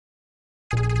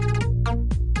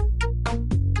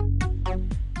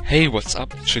Hey, what's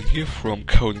up? Chin here from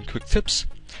Coding Quick Tips.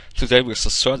 Today with the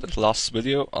third and last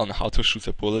video on how to shoot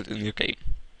a bullet in your game.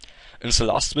 In the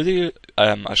last video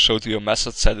I showed you a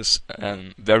method that is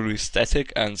very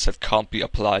static and that can't be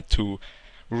applied to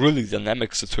really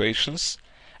dynamic situations.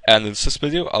 And in this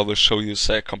video I will show you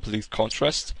the complete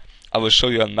contrast. I will show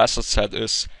you a method that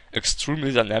is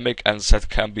extremely dynamic and that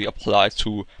can be applied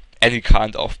to any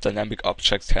kind of dynamic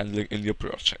object handling in your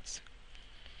project.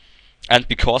 And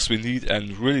because we need a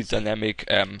really dynamic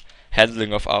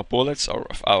handling of our bullets or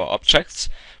of our objects,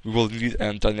 we will need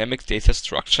a dynamic data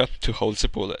structure to hold the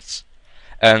bullets.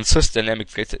 And this dynamic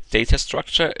data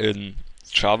structure in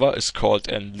Java is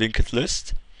called a linked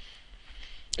list.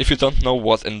 If you don't know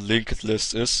what a linked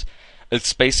list is,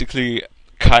 it's basically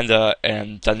kinda a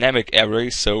dynamic array.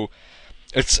 So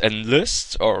it's a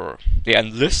list or a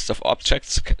list of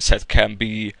objects that can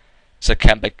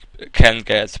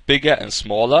get bigger and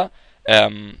smaller.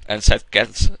 And that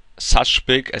gets such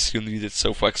big as you need it.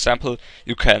 So for example,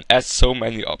 you can add so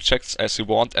many objects as you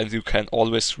want and you can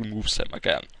always remove them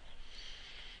again.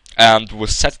 And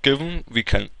with that given, we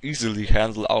can easily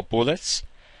handle our bullets.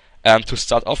 And to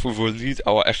start off, we will need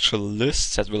our actual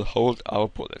list that will hold our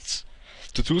bullets.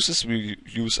 To do this, we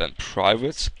use a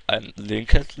private and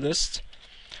linked list.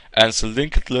 And the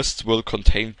linked list will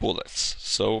contain bullets.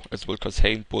 So it will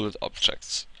contain bullet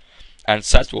objects. And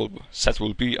that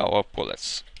will be our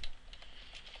bullets.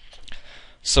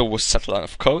 So with that line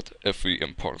of code, if we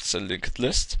import the linked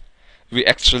list, we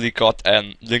actually got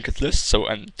a linked list, so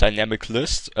a dynamic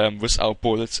list with our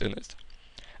bullets in it.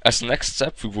 As a next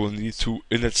step, we will need to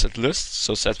init that list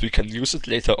so that we can use it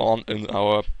later on in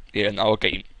our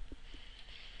game.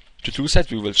 To do that,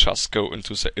 we will just go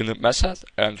into the init method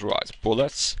and write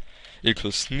bullets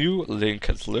equals new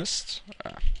linked list.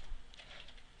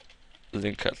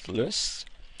 Linked list,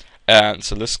 and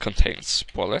the list contains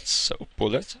bullets, so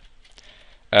bullet,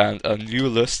 and a new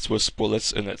list with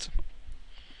bullets in it.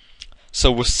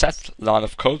 So with that line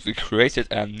of code, we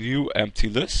created a new empty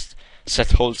list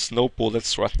that holds no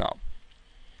bullets right now.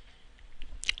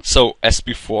 So as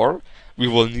before, we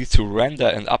will need to render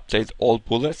and update all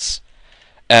bullets,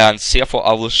 and therefore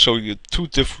I will show you two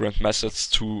different methods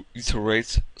to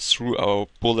iterate through our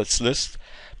bullets list.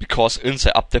 Because in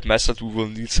the update method we will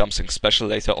need something special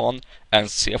later on, and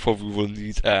therefore we will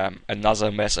need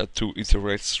another method to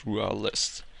iterate through our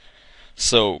list.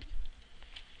 So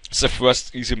the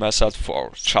first easy method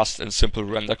for just a simple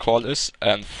render call is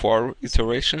a for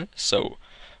iteration. So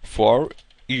for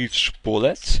each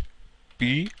bullet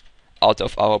b out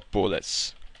of our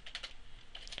bullets.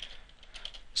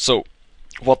 So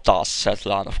what does that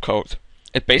line of code?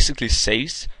 It basically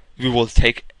says we will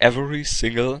take every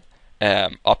single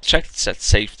object that's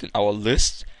saved in our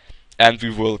list, and we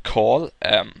will call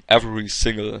every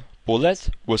single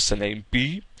bullet with the name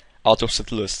b out of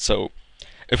that list. So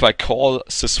if I call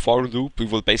this for loop, we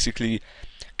will basically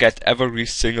get every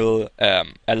single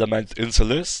element in the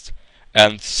list,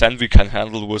 and then we can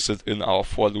handle with it in our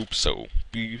for loop. So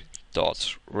b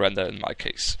dot render in my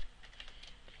case.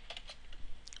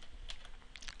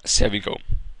 There we go.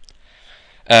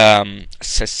 The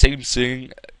same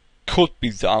thing could be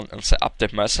done in the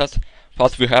update method,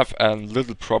 but we have a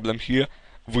little problem here.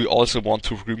 We also want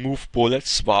to remove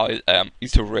bullets while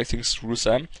iterating through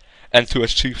them, and to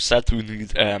achieve that we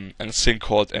need a thing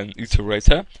called an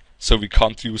iterator. So we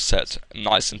can't use that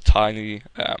nice and tiny,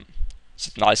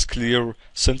 that nice clear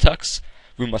syntax.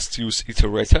 We must use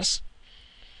iterators.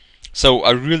 So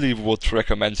I really would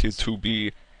recommend you to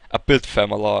be a bit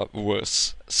familiar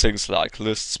with things like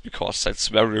lists, because that's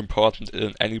very important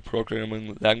in any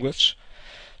programming language.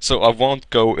 So I won't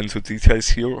go into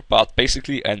details here, but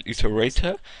basically an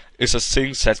iterator is a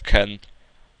thing that can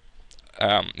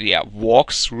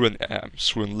walk through a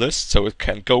list, so it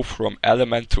can go from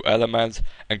element to element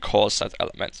and call that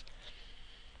element.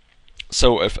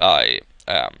 So if I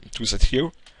do that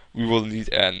here, we will need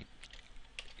an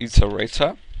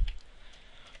iterator,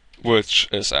 which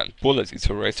is a bullet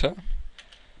iterator.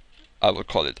 I will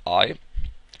call it I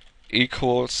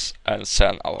equals and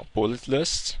then our bullet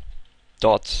list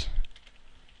dot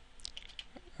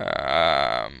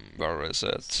where is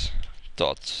it,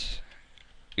 dot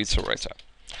iterator.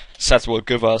 That will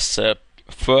give us the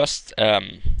first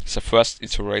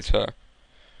iterator.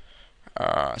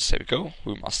 There we go.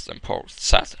 We must import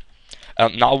that,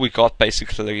 and now we got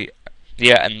basically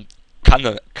and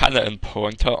kinda a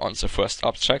pointer on the first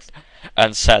object,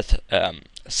 and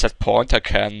that pointer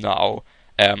can now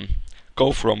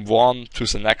go from one to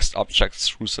the next object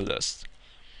through the list.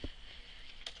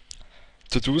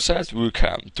 To do that, we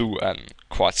can do a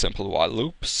quite simple while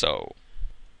loop. So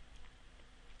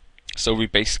we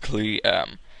basically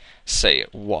say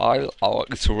while our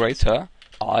iterator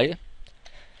I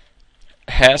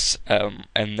has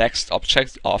a next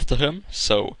object after him.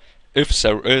 So if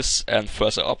there is a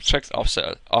further object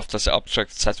after the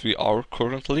object that we are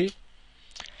currently,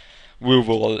 we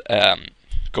will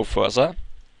go further,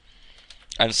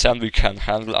 and then we can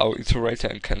handle our iterator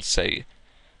and can say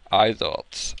I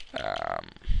dot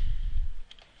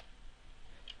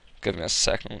give me a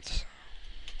second.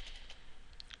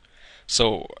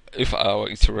 So if our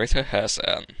iterator has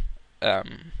an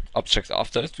object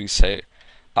after it, we say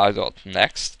I dot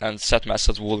next, and that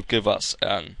method will give us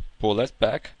an bullet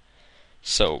back.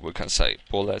 So we can say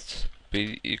bullet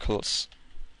b equals.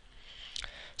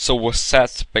 So with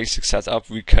that basic setup,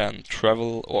 we can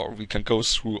travel, or we can go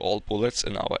through all bullets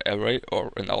in our array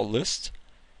or in our list,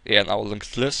 in our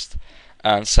linked list,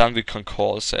 and then we can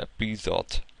call the b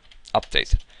dot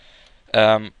update.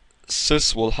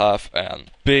 This will have a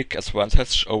big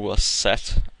advantage over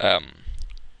set,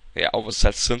 over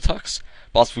set syntax,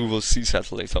 but we will see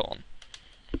that later on.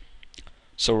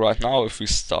 So right now, if we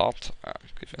start,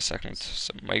 give me a second,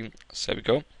 there we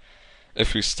go.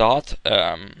 If we start,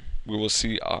 we will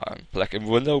see a black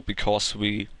window because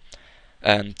we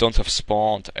don't have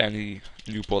spawned any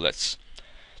new bullets.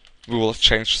 We will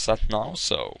change that now.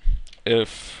 So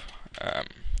if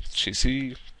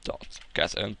gc dot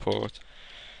get input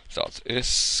dot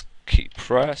is key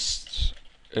pressed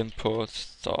input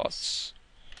dot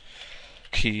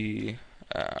key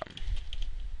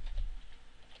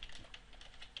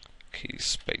key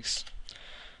space.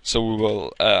 So we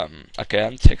will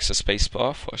again take the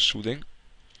spacebar for shooting,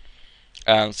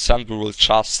 and then we will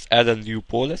just add a new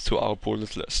bullet to our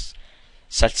bullet list.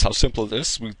 That's how simple it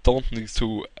is. We don't need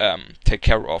to take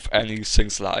care of any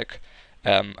things like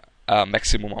a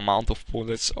maximum amount of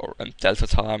bullets, or delta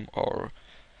time, or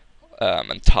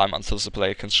and time until the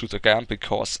player can shoot again,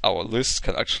 because our list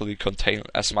can actually contain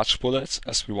as much bullets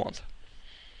as we want.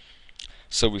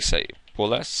 So we say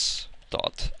bullets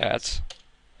dot add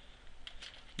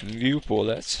new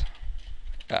bullet,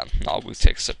 and now we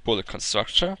take the bullet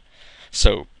constructor.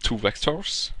 So two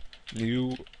vectors,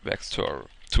 new vector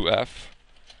 2f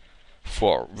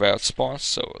for where it spawns.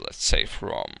 So let's say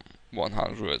from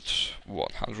 100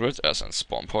 100 as a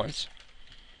spawn point,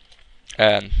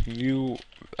 and new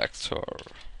vector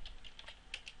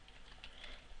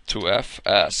 2f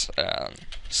as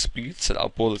speed that our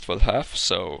bullet will have.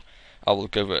 So I will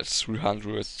give it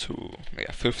 300 to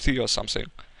 50 or something.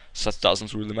 So that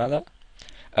doesn't really matter.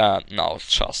 And now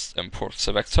just import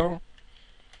the vector,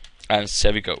 and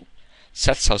there we go.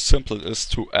 That's how simple it is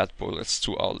to add bullets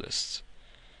to our list.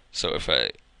 So if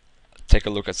I take a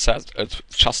look at that, it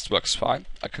just works fine.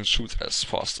 I can shoot as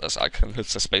fast as I can hit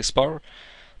the spacebar,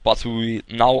 but we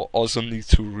now also need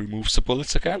to remove the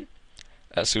bullets again,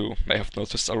 as you may have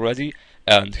noticed already,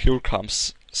 and here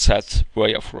comes that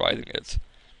way of writing it.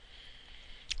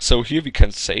 So here we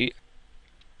can say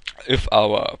if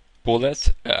our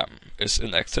bullet is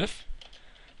inactive,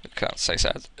 we can say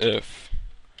that if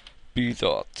b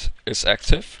dot is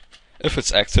active. If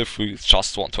it's active, we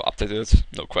just want to update it,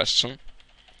 no question.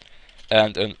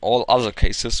 And in all other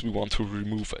cases, we want to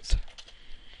remove it.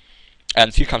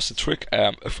 And here comes the trick.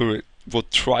 If we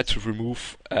would try to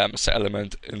remove the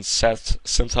element in set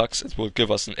syntax, it will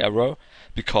give us an error,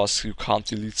 because you can't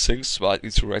delete things while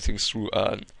iterating through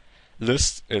a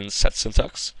list in set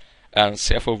syntax. And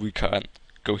therefore we can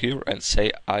go here and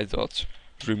say I dot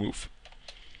remove.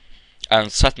 And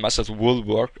that method will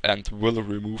work and will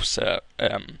remove the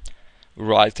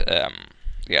right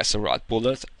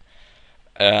bullet,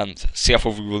 and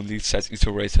therefore we will need that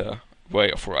iterator way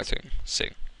of writing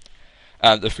thing.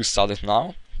 And if we start it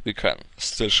now, we can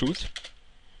still shoot,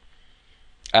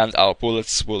 and our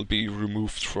bullets will be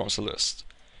removed from the list.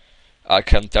 I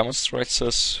can demonstrate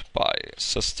this by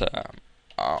system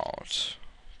out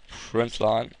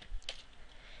println.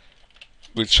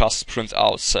 We just print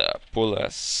out the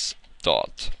bullets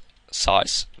dot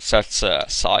size. That's the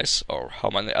size, or how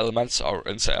many elements are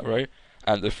in the array.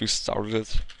 And if we start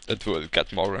it, it will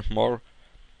get more and more,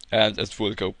 and it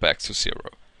will go back to 0.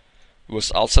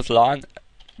 Without that line,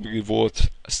 we would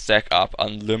stack up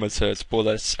unlimited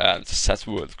bullets, and that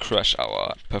would crash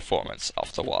our performance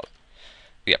after a while.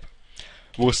 Yep.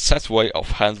 With that way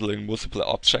of handling multiple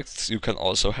objects, you can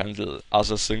also handle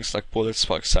other things like bullets.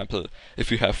 For example,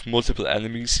 if you have multiple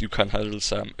enemies, you can handle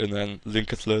them in a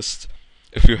linked list.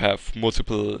 If you have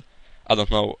multiple,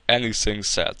 anything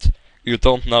that you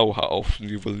don't know how often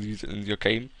you will need in your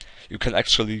game, you can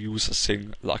actually use a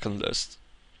thing like a list.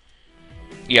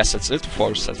 Yes, that's it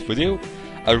for that video.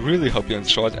 I really hope you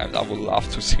enjoyed, and I would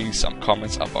love to see some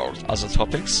comments about other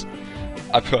topics.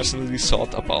 I personally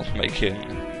thought about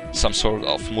making some sort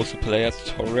of multiplayer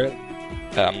tutorial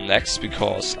next,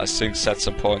 because I think that's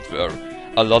a point where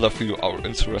a lot of you are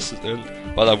interested in,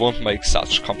 but I won't make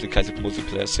such complicated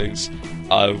multiplayer things.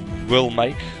 I will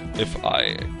make, if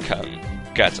I can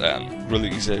get a really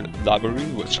easy library,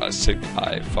 which I think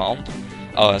I found,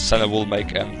 then I will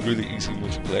make a really easy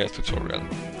multiplayer tutorial.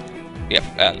 Yep,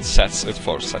 and that's it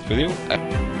for that video.